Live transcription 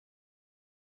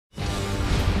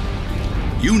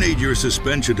You need your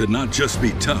suspension to not just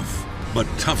be tough, but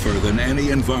tougher than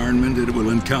any environment it will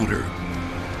encounter.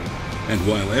 And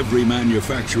while every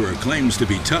manufacturer claims to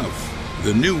be tough,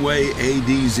 the NEWAY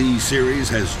ADZ series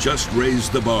has just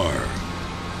raised the bar.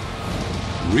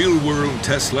 Real-world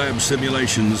test lab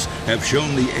simulations have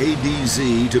shown the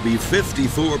ADZ to be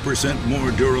 54% more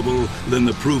durable than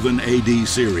the proven AD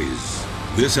series.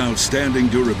 This outstanding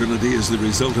durability is the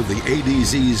result of the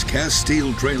ADZ's cast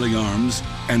steel trailing arms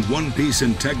and one-piece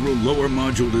integral lower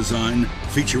module design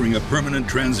featuring a permanent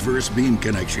transverse beam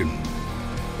connection.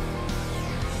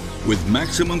 With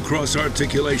maximum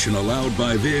cross-articulation allowed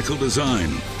by vehicle design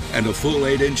and a full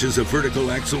 8 inches of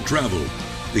vertical axle travel,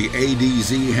 the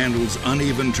ADZ handles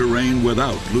uneven terrain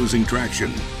without losing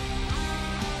traction.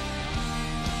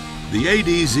 The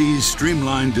ADZ's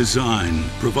streamlined design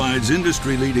provides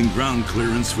industry-leading ground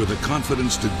clearance for the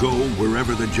confidence to go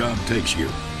wherever the job takes you.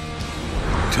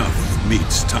 Tough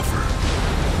meets tougher.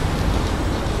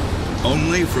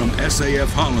 Only from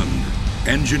SAF-HOLLAND,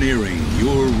 engineering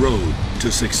your road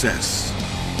to success.